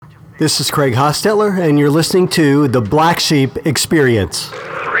This is Craig Hostetler, and you're listening to The Black Sheep Experience. 3, 2,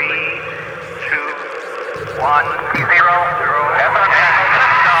 1, 0.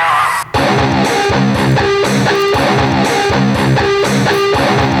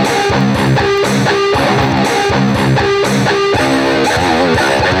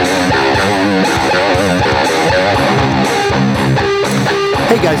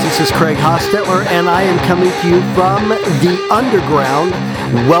 Hey guys, this is Craig Hostetler, and I am coming to you from the underground.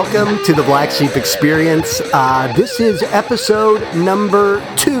 Welcome to the Black Sheep Experience. This is episode number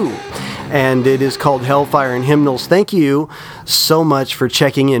 2, and it is called Hellfire and Hymnals. Thank you so much for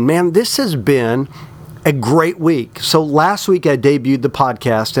checking in. Man, this has been a great week. So last week I debuted the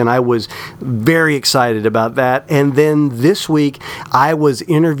podcast, and I was very excited about that. And then this week I was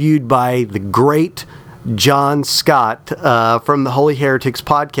interviewed by the great John Scott from the Holy Heretics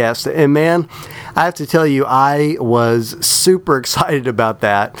podcast. And man, I have to tell you, I was super excited about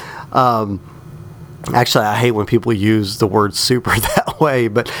that. Actually, I hate when people use the word super that way,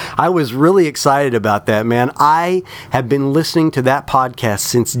 but I was really excited about that, man. I have been listening to that podcast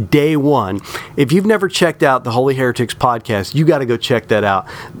since day one. If you've never checked out the Holy Heretics podcast, you got to go check that out.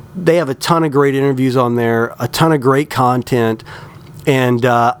 They have a ton of great interviews on there, a ton of great content. And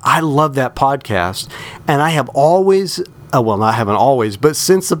I love that podcast. And I have always, I haven't always, but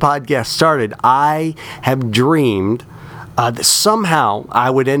since the podcast started, I have dreamed that somehow I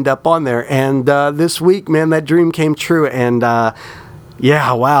would end up on there. And this week, man, that dream came true. And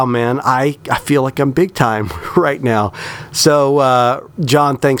yeah, wow, man, I feel like I'm big time right now. So,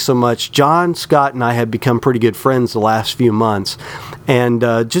 John, thanks so much. John Scott and I have become pretty good friends the last few months. And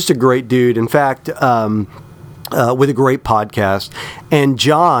just a great dude. In fact, with a great podcast. And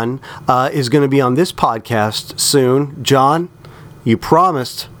John is going to be on this podcast soon. John, you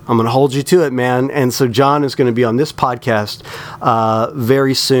promised. I'm going to hold you to it, man. And so John is going to be on this podcast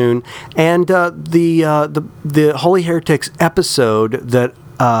very soon. And the Holy Heretics episode that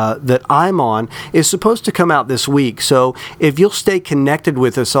I'm on is supposed to come out this week. So if you'll stay connected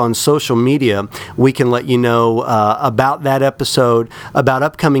with us on social media, we can let you know about that episode, about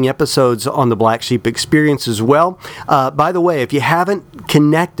upcoming episodes on the Black Sheep Experience as well. By the way, if you haven't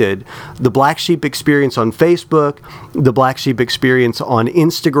connected the Black Sheep Experience on Facebook, the Black Sheep Experience on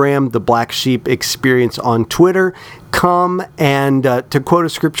Instagram, the Black Sheep Experience on Twitter, come and, to quote a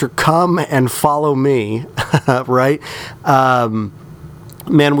scripture, come and follow me, right?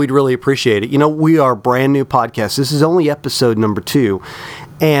 Man, we'd really appreciate it. You know, we are a brand new podcast. This is only episode number 2,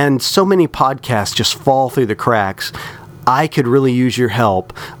 and so many podcasts just fall through the cracks. I could really use your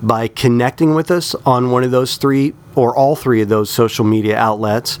help by connecting with us on one of those 3 or all 3 of those social media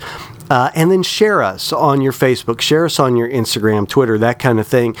outlets. And then share us on your Facebook, share us on your Instagram, Twitter, that kind of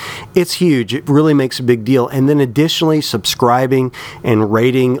thing. It's huge. It really makes a big deal. And then additionally, subscribing and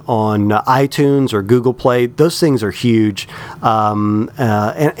rating on iTunes or Google Play, those things are huge. And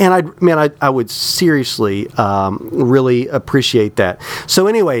I would seriously really appreciate that. So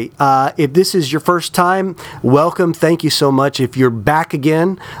anyway, if this is your first time, welcome. Thank you so much. If you're back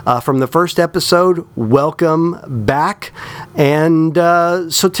again from the first episode, welcome back. And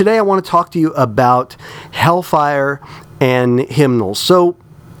so today I want to talk to you about Hellfire and Hymnals. So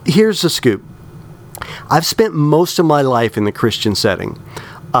here's the scoop. I've spent most of my life in the Christian setting,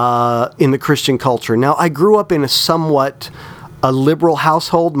 in the Christian culture. Now, I grew up in a liberal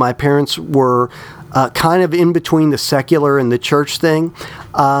household. My parents were kind of in between the secular and the church thing.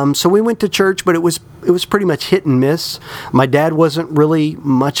 So we went to church, but it was pretty much hit and miss. My dad wasn't really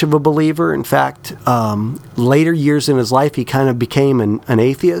much of a believer. In fact, later years in his life, he kind of became an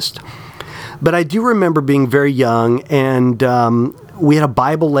atheist. But I do remember being very young, and we had a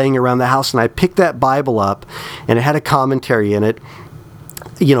Bible laying around the house, and I picked that Bible up, and it had a commentary in it.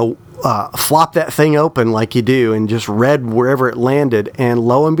 You know, flop that thing open like you do and just read wherever it landed, and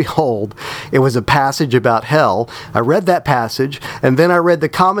lo and behold, it was a passage about hell. I read that passage, and then I read the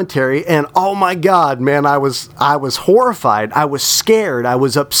commentary, and oh my God, man, I was horrified. I was scared. I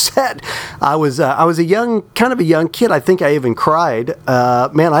was upset. I was a young kid. I think I even cried.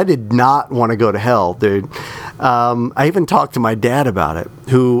 Man, I did not want to go to hell, dude. I even talked to my dad about it,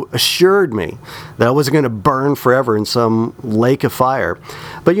 who assured me that I wasn't going to burn forever in some lake of fire.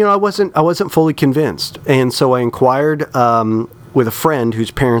 But you know, I wasn't fully convinced, and so I inquired with a friend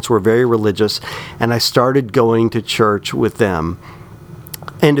whose parents were very religious, and I started going to church with them.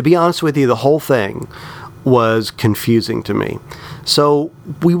 And to be honest with you, the whole thing was confusing to me. So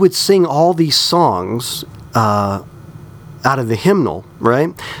we would sing all these songs out of the hymnal, right?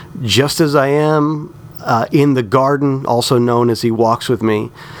 Just as I am, In the Garden, also known as He Walks With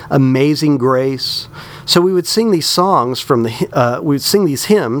Me, Amazing Grace. So we would sing these songs from we would sing these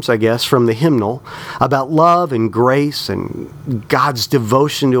hymns, I guess, from the hymnal about love and grace and God's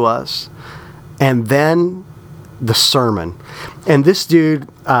devotion to us. And then the sermon. And this dude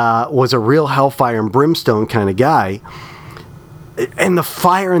was a real hellfire and brimstone kind of guy. And the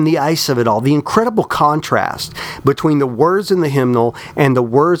fire and the ice of it all, the incredible contrast between the words in the hymnal and the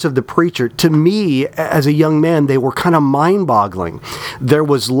words of the preacher, to me, as a young man, they were kind of mind-boggling. There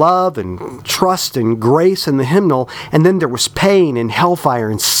was love and trust and grace in the hymnal, and then there was pain and hellfire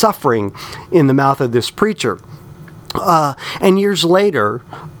and suffering in the mouth of this preacher. And years later,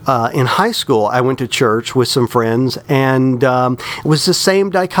 in high school, I went to church with some friends, and it was the same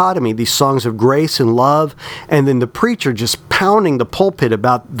dichotomy, these songs of grace and love, and then the preacher just pounding the pulpit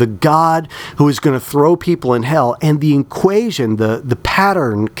about the God who is going to throw people in hell, and the equation, the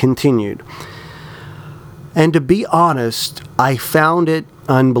pattern continued. And to be honest, I found it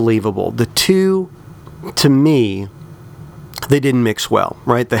unbelievable. The two, to me, they didn't mix well,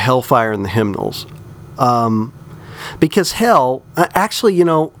 right? The hellfire and the hymnals. Because hell, actually,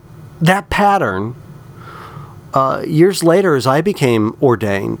 that pattern, years later as I became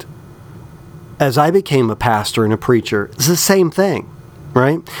ordained, as I became a pastor and a preacher, it's the same thing,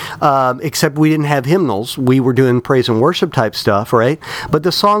 right? Except we didn't have hymnals. We were doing praise and worship type stuff, right? But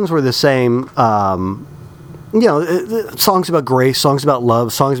the songs were the same, songs about grace, songs about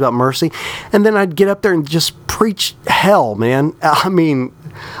love, songs about mercy. And then I'd get up there and just preach hell, man. I mean,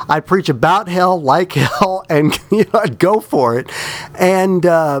 I'd preach about hell, like hell, and I'd go for it. And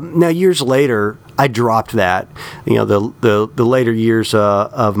now years later, I dropped that. The later years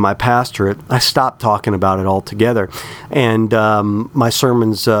of my pastorate, I stopped talking about it altogether. And my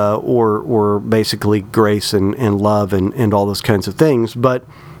sermons were basically grace and love and all those kinds of things. But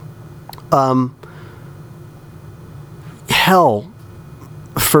hell,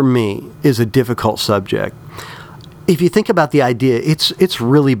 for me, is a difficult subject. If you think about the idea, it's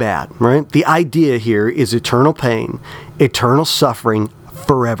really bad, right? The idea here is eternal pain, eternal suffering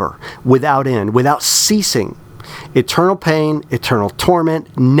forever, without end, without ceasing. Eternal pain, eternal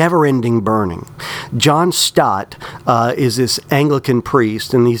torment, never-ending burning. John Stott is this Anglican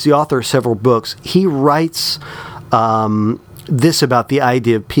priest, and he's the author of several books. He writes this about the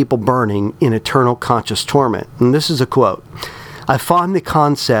idea of people burning in eternal conscious torment. And this is a quote. "I find the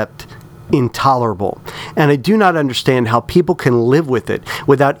concept intolerable, and I do not understand how people can live with it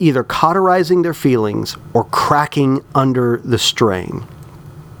without either cauterizing their feelings or cracking under the strain."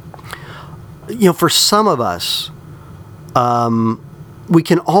 For some of us, we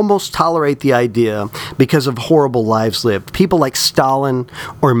can almost tolerate the idea because of horrible lives lived. People like Stalin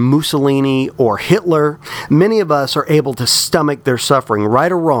or Mussolini or Hitler, many of us are able to stomach their suffering,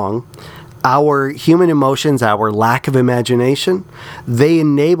 right or wrong. Our human emotions, our lack of imagination, they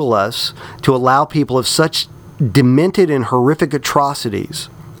enable us to allow people of such demented and horrific atrocities.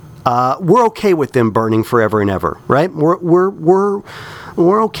 We're okay with them burning forever and ever, right? We're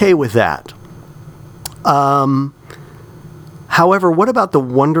okay with that. However, what about the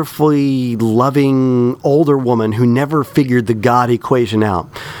wonderfully loving older woman who never figured the God equation out?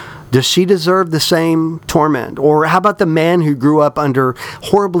 Does she deserve the same torment? Or how about the man who grew up under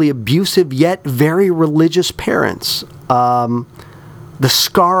horribly abusive yet very religious parents? The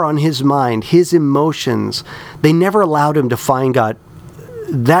scar on his mind, his emotions, they never allowed him to find God.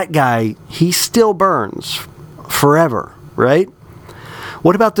 That guy, he still burns forever, right?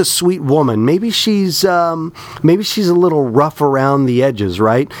 What about the sweet woman? Maybe she's a little rough around the edges,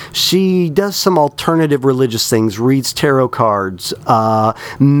 right? She does some alternative religious things, reads tarot cards,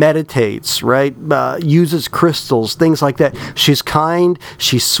 meditates, right? Uses crystals, things like that. She's kind,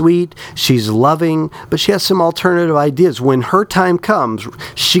 she's sweet, she's loving, but she has some alternative ideas. When her time comes,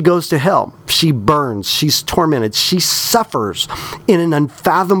 she goes to hell. She burns, she's tormented, she suffers in an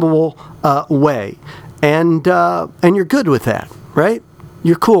unfathomable way. And you're good with that, right?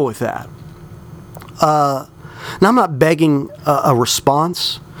 You're cool with that. Now, I'm not begging a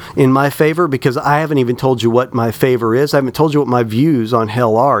response in my favor because I haven't even told you what my favor is. I haven't told you what my views on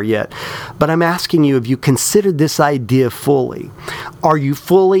hell are yet. But I'm asking you, have you considered this idea fully? Are you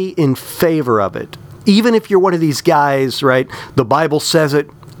fully in favor of it? Even if you're one of these guys, right? The Bible says it,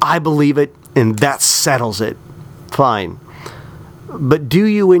 I believe it, and that settles it. Fine. But do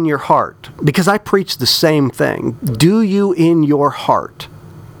you in your heart? Because I preach the same thing. Do you in your heart?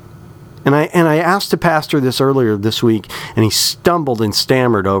 And I asked a pastor this earlier this week, and he stumbled and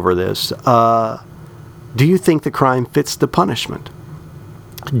stammered over this. Do you think the crime fits the punishment?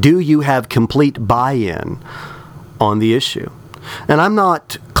 Do you have complete buy-in on the issue? And I'm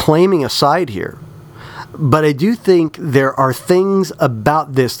not claiming a side here. But I do think there are things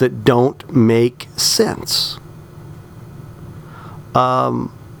about this that don't make sense.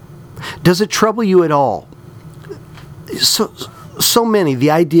 Does it trouble you at all? So many,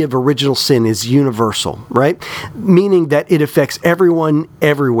 the idea of original sin is universal, right? Meaning that it affects everyone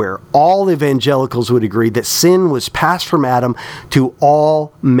everywhere. All evangelicals would agree that sin was passed from Adam to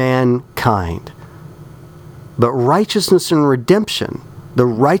all mankind. But righteousness and redemption, the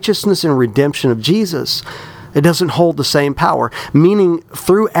righteousness and redemption of Jesus, it doesn't hold the same power. Meaning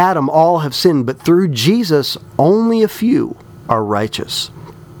through Adam all have sinned, but through Jesus only a few are righteous.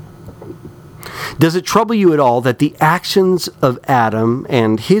 Does it trouble you at all that the actions of Adam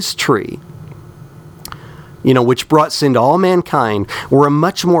and his tree, which brought sin to all mankind, were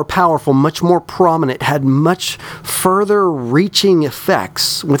much more powerful, much more prominent, had much further reaching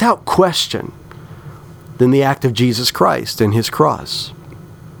effects, without question, than the act of Jesus Christ and his cross?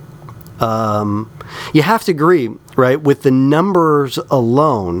 You have to agree, right, with the numbers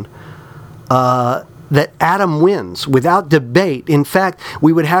alone, that Adam wins without debate. In fact,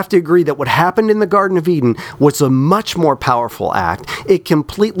 we would have to agree that what happened in the Garden of Eden was a much more powerful act. It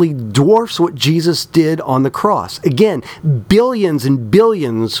completely dwarfs what Jesus did on the cross. Again, billions and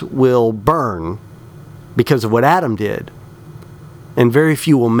billions will burn because of what Adam did, and very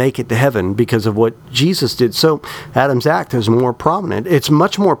few will make it to heaven because of what Jesus did. So Adam's act is more prominent. It's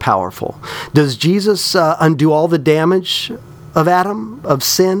much more powerful. Does Jesus undo all the damage of Adam, of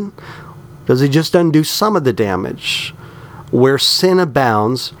sin? Does he just undo some of the damage? Where sin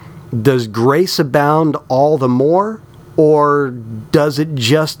abounds, does grace abound all the more? Or does it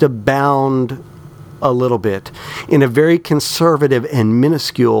just abound a little bit in a very conservative and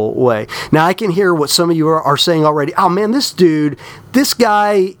minuscule way? Now, I can hear what some of you are saying already. Oh, man, this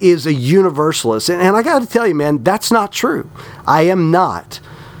guy is a universalist. And I got to tell you, man, that's not true. I am not.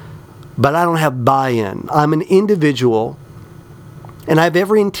 But I don't have buy-in. I'm an individual, and I have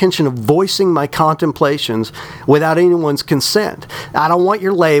every intention of voicing my contemplations without anyone's consent. I don't want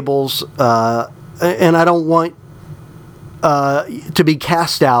your labels, and I don't want to be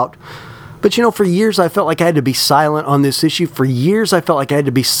cast out. But for years I felt like I had to be silent on this issue. For years I felt like I had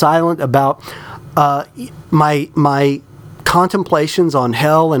to be silent about my contemplations on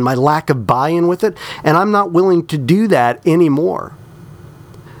hell and my lack of buy-in with it. And I'm not willing to do that anymore.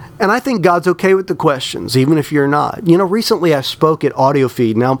 And I think God's okay with the questions, even if you're not. Recently I spoke at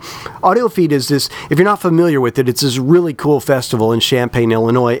AudioFeed. Now, AudioFeed is this, if you're not familiar with it, it's this really cool festival in Champaign,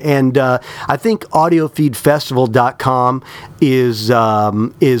 Illinois. And I think audiofeedfestival.com is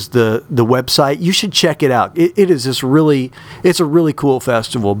the website. You should check it out. It is it's a really cool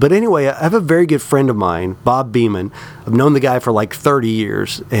festival. But anyway, I have a very good friend of mine, Bob Beeman. I've known the guy for like 30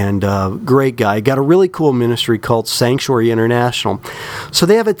 years, and great guy. Got a really cool ministry called Sanctuary International. So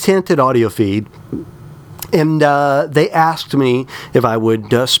they have a tent at AudioFeed, and they asked me if I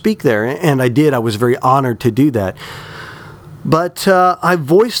would speak there, and I did. I was very honored to do that. But I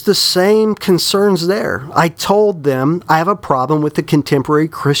voiced the same concerns there. I told them I have a problem with the contemporary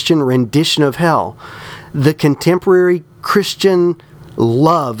Christian rendition of hell. The contemporary Christian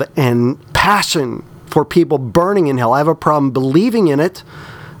love and passion for people burning in hell. I have a problem believing in it,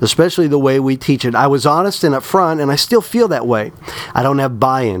 especially the way we teach it. I was honest and upfront, and I still feel that way. I don't have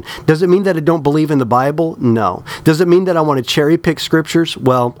buy-in. Does it mean that I don't believe in the Bible? No. Does it mean that I want to cherry pick scriptures?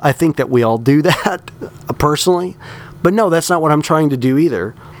 Well, I think that we all do that personally. But no, that's not what I'm trying to do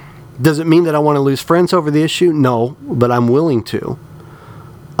either. Does it mean that I want to lose friends over the issue? No, but I'm willing to.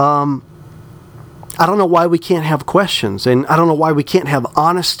 I don't know why we can't have questions, and I don't know why we can't have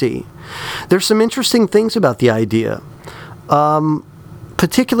honesty. There's some interesting things about the idea,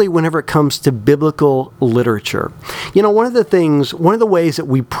 particularly whenever it comes to biblical literature. One of the ways that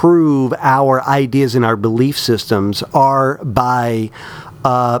we prove our ideas and our belief systems are by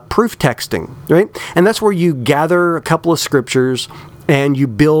proof texting, right? And that's where you gather a couple of scriptures and you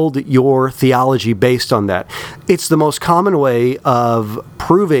build your theology based on that. It's the most common way of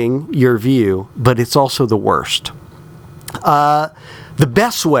proving your view, but it's also the worst. The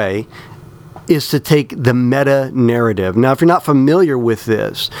best way is to take the meta-narrative. Now, if you're not familiar with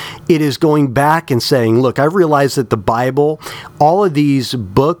this, it is going back and saying, look, I realize that the Bible, all of these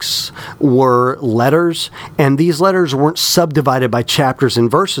books were letters, and these letters weren't subdivided by chapters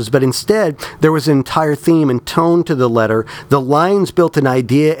and verses, but instead, there was an entire theme and tone to the letter. The lines built an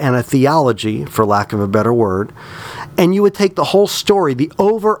idea and a theology, for lack of a better word, and you would take the whole story, the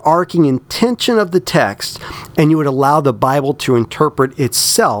overarching intention of the text, and you would allow the Bible to interpret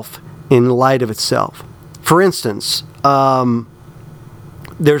itself in light of itself. For instance,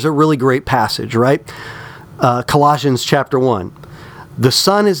 there's a really great passage, right? Colossians chapter 1. The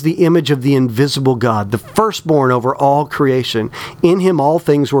Son is the image of the invisible God, the firstborn over all creation. In him all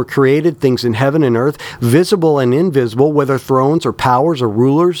things were created, things in heaven and earth, visible and invisible, whether thrones or powers or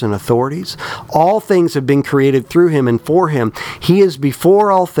rulers and authorities. All things have been created through him and for him. He is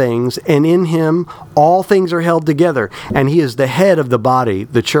before all things, and in him all things are held together. And he is the head of the body,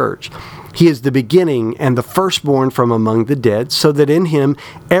 the church. He is the beginning and the firstborn from among the dead, so that in him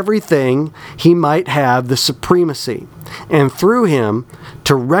everything he might have the supremacy, and through him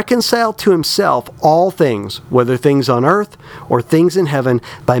to reconcile to himself all things, whether things on earth or things in heaven,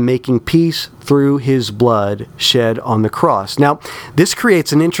 by making peace through his blood shed on the cross. Now, this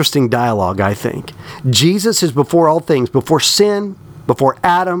creates an interesting dialogue, I think. Jesus is before all things, before sin, before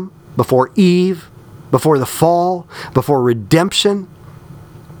Adam, before Eve, before the fall, before redemption.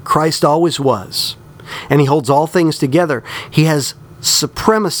 Christ always was, and he holds all things together. He has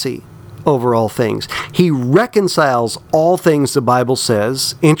supremacy over all things. He reconciles all things, the Bible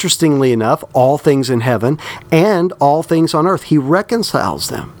says, interestingly enough, all things in heaven and all things on earth. He reconciles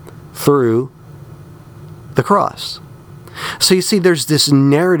them through the cross. So you see, there's this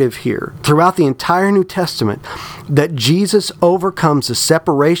narrative here throughout the entire New Testament that Jesus overcomes the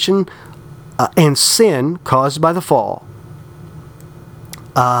separation and sin caused by the fall.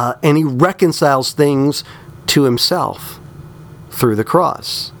 And he reconciles things to himself through the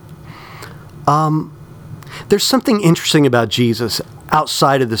cross. There's something interesting about Jesus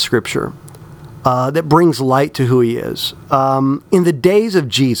outside of the Scripture that brings light to who he is. In the days of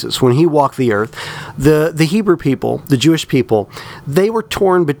Jesus, when he walked the earth, the Hebrew people, the Jewish people, they were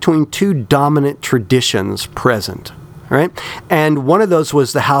torn between two dominant traditions present, right? And one of those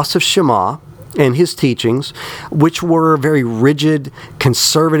was the house of Shammah and his teachings, which were very rigid,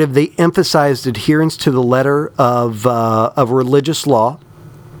 conservative. They emphasized adherence to the letter of religious law,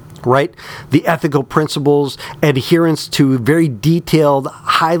 right? The ethical principles, adherence to very detailed,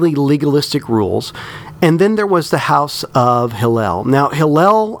 highly legalistic rules. And then there was the house of Hillel. Now,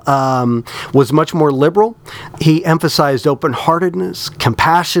 Hillel was much more liberal. He emphasized open-heartedness,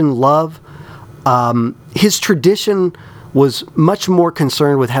 compassion, love. His tradition was much more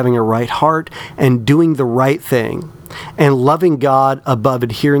concerned with having a right heart and doing the right thing and loving God above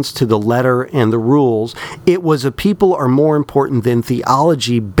adherence to the letter and the rules. It was a people are more important than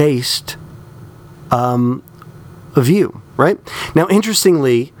theology-based view, right? Now,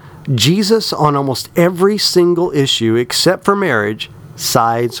 interestingly, Jesus, on almost every single issue except for marriage,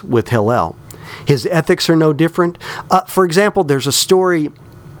 sides with Hillel. His ethics are no different. For example, there's a story,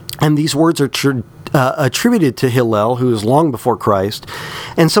 and these words are attributed to Hillel, who is long before Christ,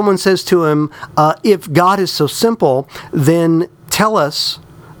 and someone says to him, if God is so simple, then tell us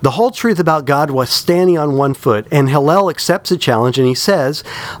the whole truth about God while standing on one foot. And Hillel accepts the challenge, and he says,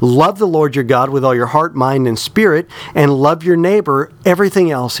 love the Lord your God with all your heart, mind, and spirit, and love your neighbor. Everything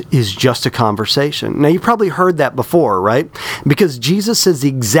else is just a conversation. Now, you've probably heard that before, right? Because Jesus says the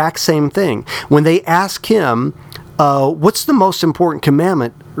exact same thing. When they ask him, what's the most important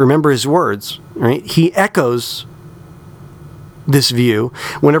commandment? Remember his words, right? He echoes this view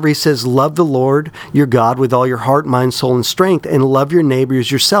whenever he says, love the Lord your God with all your heart, mind, soul, and strength, and love your neighbor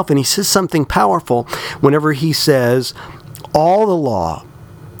as yourself. And he says something powerful whenever he says, all the law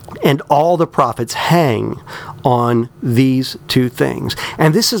and all the prophets hang on these two things.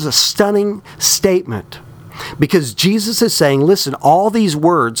 And this is a stunning statement, because Jesus is saying, listen, all these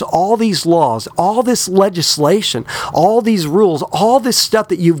words, all these laws, all this legislation, all these rules, all this stuff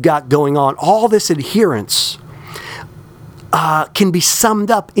that you've got going on, all this adherence can be summed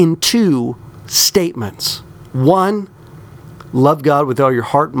up in two statements. One, love God with all your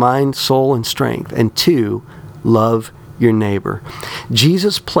heart, mind, soul, and strength. And two, love your neighbor.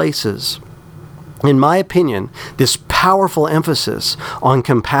 Jesus places, in my opinion, this powerful emphasis on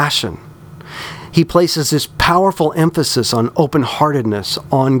compassion. He places this powerful emphasis on open-heartedness,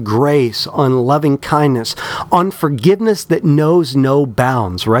 on grace, on loving kindness, on forgiveness that knows no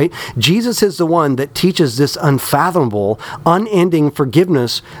bounds, right? Jesus is the one that teaches this unfathomable, unending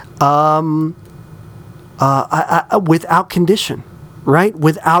forgiveness without condition, right?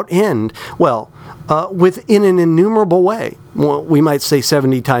 Without end. Well, within an innumerable way. Well, we might say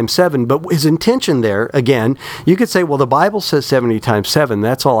 70 times 7, but his intention there, again, you could say, well, the Bible says 70 times 7,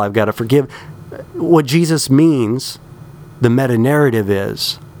 that's all I've got to forgive. What Jesus means, the meta-narrative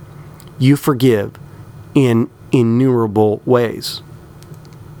is, you forgive in innumerable ways.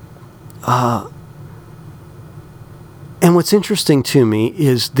 And what's interesting to me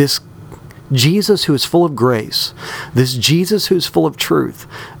is this Jesus who is full of grace, this Jesus who's full of truth,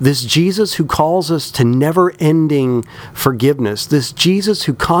 this Jesus who calls us to never-ending forgiveness, this Jesus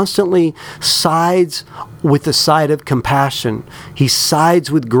who constantly sides with the side of compassion. He sides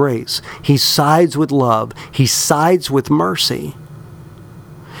with grace. He sides with love. He sides with mercy.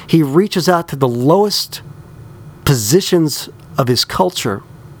 He reaches out to the lowest positions of his culture,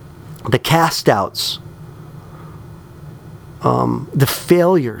 the cast-outs, the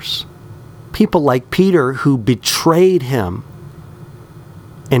failures, people like Peter who betrayed him.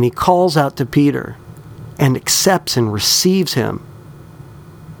 And he calls out to Peter and accepts and receives him,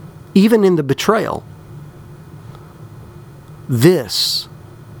 even in the betrayal. This,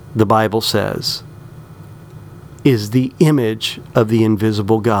 the Bible says, is the image of the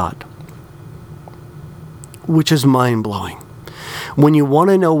invisible God, which is mind-blowing. When you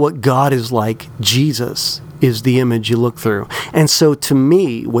want to know what God is like, Jesus is the image you look through. And so to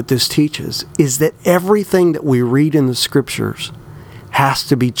me, what this teaches is that everything that we read in the Scriptures has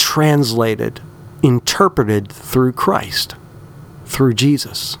to be translated, interpreted through Christ, through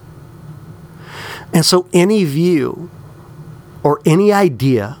Jesus. And so any view or any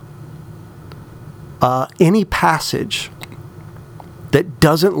idea, any passage that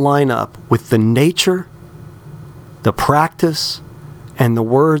doesn't line up with the nature, the practice, and the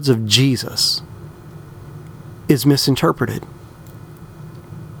words of Jesus is misinterpreted.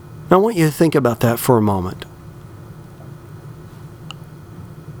 Now, I want you to think about that for a moment.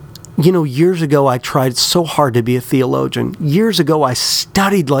 You know, years ago, I tried so hard to be a theologian. Years ago, I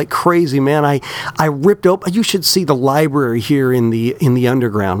studied like crazy, man. I ripped open. You should see the library here in the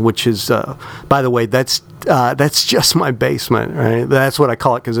underground, which is, by the way, that's just my basement, right? That's what I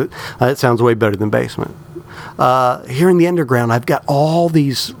call it because it sounds way better than basement. Here in the underground, I've got all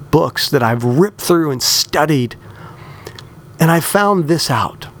these books that I've ripped through and studied, and I found this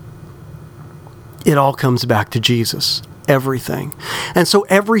out. It all comes back to Jesus. Everything. And so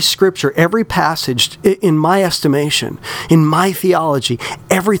every scripture, every passage, in my estimation, in my theology,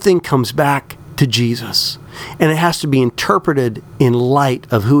 everything comes back to Jesus. And it has to be interpreted in light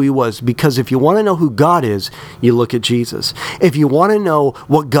of who he was. Because if you want to know who God is, you look at Jesus. If you want to know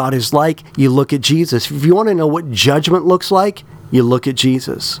what God is like, you look at Jesus. If you want to know what judgment looks like, you look at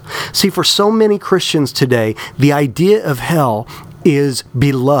Jesus. See, for so many Christians today, the idea of hell is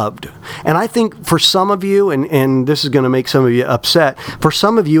beloved. And I think for some of you, and this is going to make some of you upset, for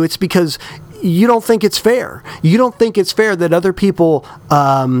some of you, it's because you don't think it's fair. You don't think it's fair that other people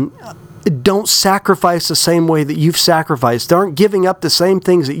don't sacrifice the same way that you've sacrificed. They aren't giving up the same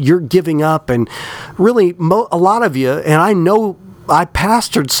things that you're giving up. And really, a lot of you, and I know I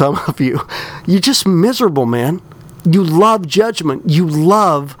pastored some of you, you're just miserable, man. You love judgment. You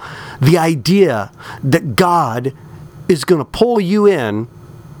love the idea that God is going to pull you in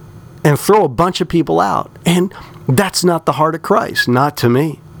and throw a bunch of people out. And that's not the heart of Christ, not to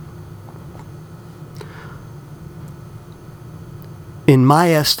me. In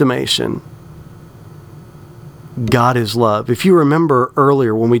my estimation, God is love. If you remember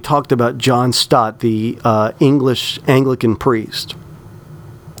earlier when we talked about John Stott, the English Anglican priest,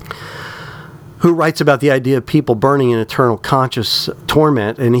 who writes about the idea of people burning in eternal conscious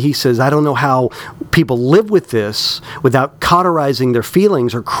torment. And he says, I don't know how people live with this without cauterizing their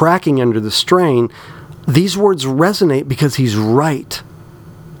feelings or cracking under the strain. These words resonate because he's right.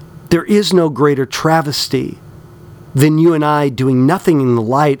 There is no greater travesty than you and I doing nothing in the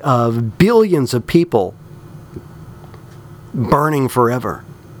light of billions of people burning forever.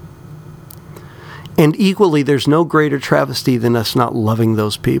 And equally, there's no greater travesty than us not loving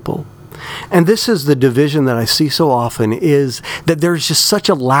those people. And this is the division that I see so often, is that there's just such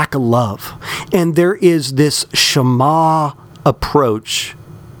a lack of love. And there is this Shema approach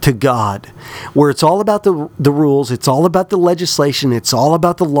to God, where it's all about the rules, it's all about the legislation, it's all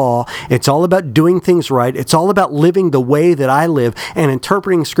about the law, it's all about doing things right, it's all about living the way that I live and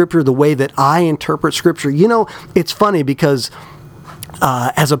interpreting Scripture the way that I interpret Scripture. You know, it's funny because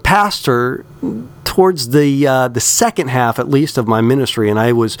as a pastor, towards the second half, at least, of my ministry, and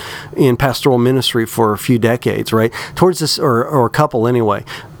I was in pastoral ministry for a few decades, right? Towards this, or a couple anyway,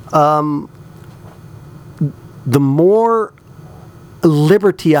 the more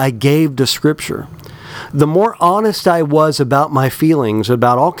liberty I gave to Scripture, the more honest I was about my feelings,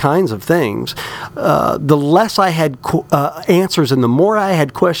 about all kinds of things, the less I had answers and the more I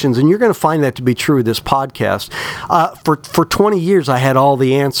had questions. And you're going to find that to be true of this podcast. For 20 years, I had all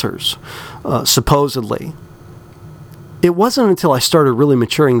the answers, supposedly. It wasn't until I started really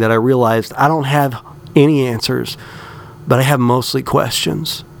maturing that I realized I don't have any answers, but I have mostly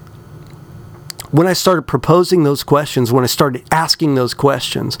questions. When I started proposing those questions, when I started asking those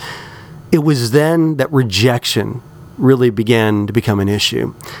questions, it was then that rejection really began to become an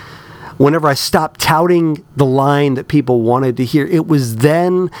issue. Whenever I stopped touting the line that people wanted to hear, it was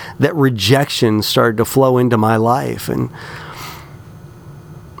then that rejection started to flow into my life. And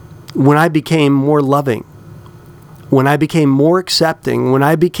when I became more loving, when I became more accepting, when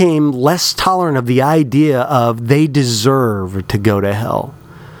I became less tolerant of the idea of they deserve to go to hell,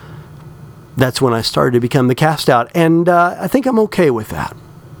 that's when I started to become the cast out. And I think I'm okay with that.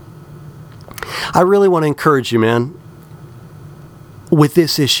 I really want to encourage you, man, with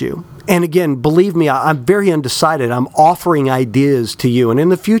this issue. And again, believe me, I'm very undecided. I'm offering ideas to you. And in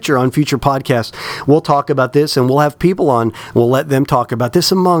the future, on future podcasts, we'll talk about this and we'll have people on. We'll let them talk about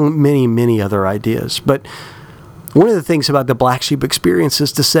this among many, many other ideas. But one of the things about the Black Sheep experience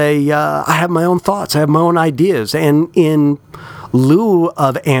is to say, I have my own thoughts. I have my own ideas. And in lieu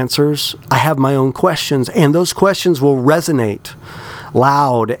of answers, I have my own questions. And those questions will resonate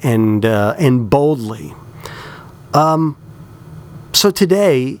loud and boldly. So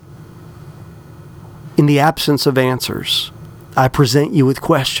today, in the absence of answers, I present you with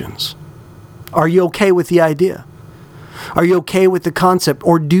questions. Are you okay with the idea? Are you okay with the concept?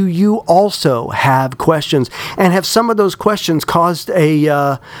 Or do you also have questions? And have some of those questions caused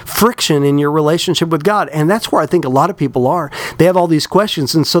a friction in your relationship with God? And that's where I think a lot of people are. They have all these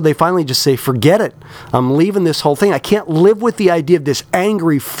questions, and so they finally just say, forget it. I'm leaving this whole thing. I can't live with the idea of this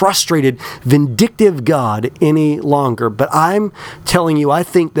angry, frustrated, vindictive God any longer. But I'm telling you, I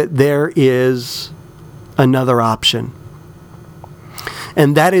think that there is another option.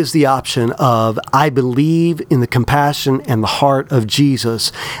 And that is the option of, I believe in the compassion and the heart of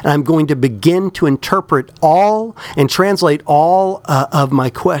Jesus. And I'm going to begin to interpret all and translate all of my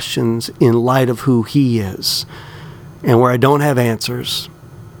questions in light of who He is. And where I don't have answers,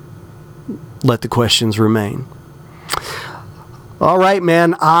 let the questions remain. All right,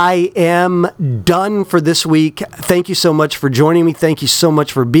 man, I am done for this week. Thank you so much for joining me. Thank you so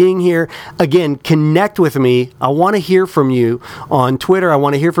much for being here. Again, connect with me. I want to hear from you on Twitter. I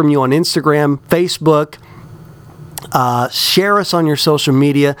want to hear from you on Instagram, Facebook. Share us on your social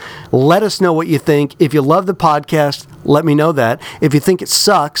media. Let us know what you think. If you love the podcast, let me know that. If you think it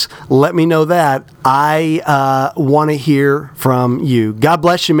sucks, let me know that. I want to hear from you. God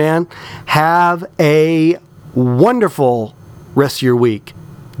bless you, man. Have a wonderful rest of your week.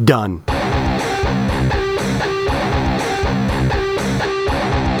 Done.